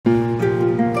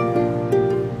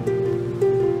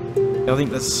I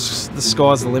think the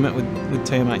sky's the limit with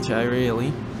TMHA,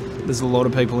 really. There's a lot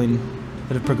of people that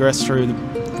have progressed through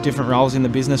the different roles in the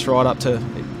business right up to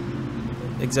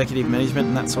executive management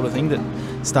and that sort of thing, that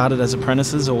started as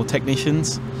apprentices or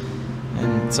technicians.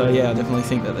 And so yeah, I definitely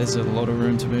think that there's a lot of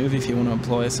room to move if you want to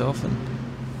employ yourself.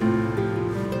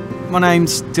 My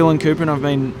name's 𝗰𝗿𝗲𝗿𝗵 and I've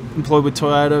been employed with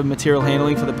Toyota Material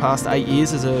Handling for the past 8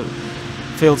 years as a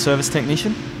field service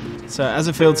technician. So as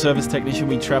a field service technician,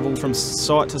 we travel from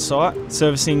site to site,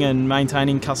 servicing and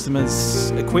maintaining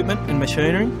customers' equipment and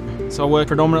machinery. So I work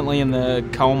predominantly in the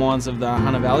coal mines of the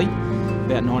Hunter Valley.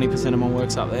 About 90% of my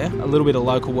work's up there. A little bit of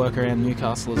local work around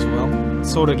Newcastle as well.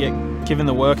 Sort of get given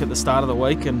the work at the start of the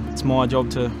week, and it's my job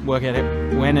to work out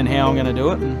when and how I'm going to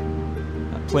do it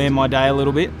and plan my day a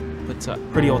little bit, but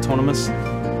pretty autonomous.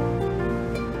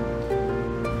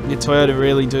 Yeah, Toyota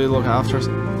really do look after us.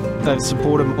 They've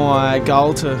supported my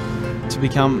goal to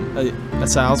become a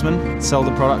salesman, sell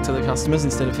the product to the customers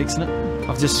instead of fixing it.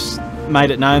 I've just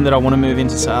made it known that I want to move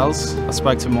into sales. I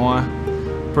spoke to my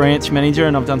branch manager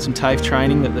and I've done some TAFE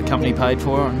training that the company paid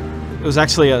for. And it was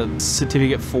actually a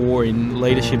certificate 4 in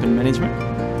leadership and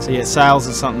management. So yeah, sales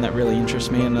is something that really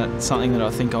interests me and that's something that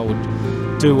I think I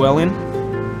would do well in,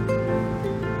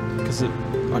 because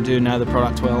I do know the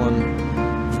product well and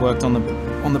I've worked on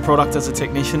the product as a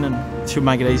technician, and it should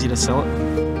make it easy to sell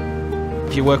it.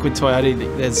 If you work with Toyota,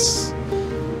 there's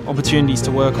opportunities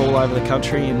to work all over the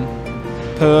country in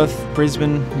Perth,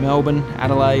 Brisbane, Melbourne,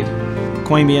 Adelaide,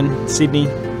 Queanbeyan, Sydney,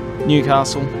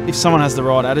 Newcastle. If someone has the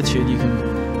right attitude, you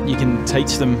can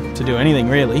teach them to do anything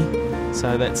really.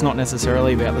 So that's not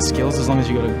necessarily about the skills. As long as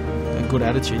you've got a good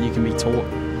attitude, you can be taught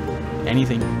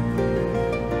anything.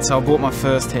 So I bought my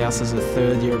first house as a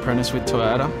 3rd-year apprentice with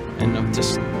Toyota, and I've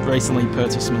just recently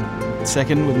purchased my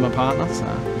second with my partner. So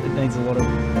it needs a lot of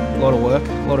work,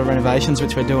 a lot of renovations,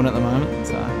 which we're doing at the moment.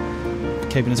 So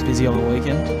keeping us busy over the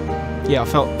weekend. Yeah, I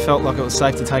felt like it was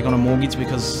safe to take on a mortgage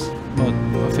because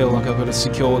I feel like I've got a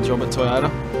secure job at Toyota.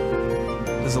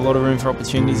 There's a lot of room for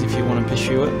opportunities if you want to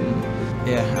pursue it. And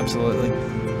yeah, absolutely.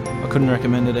 I couldn't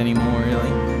recommend it any more,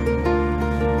 really.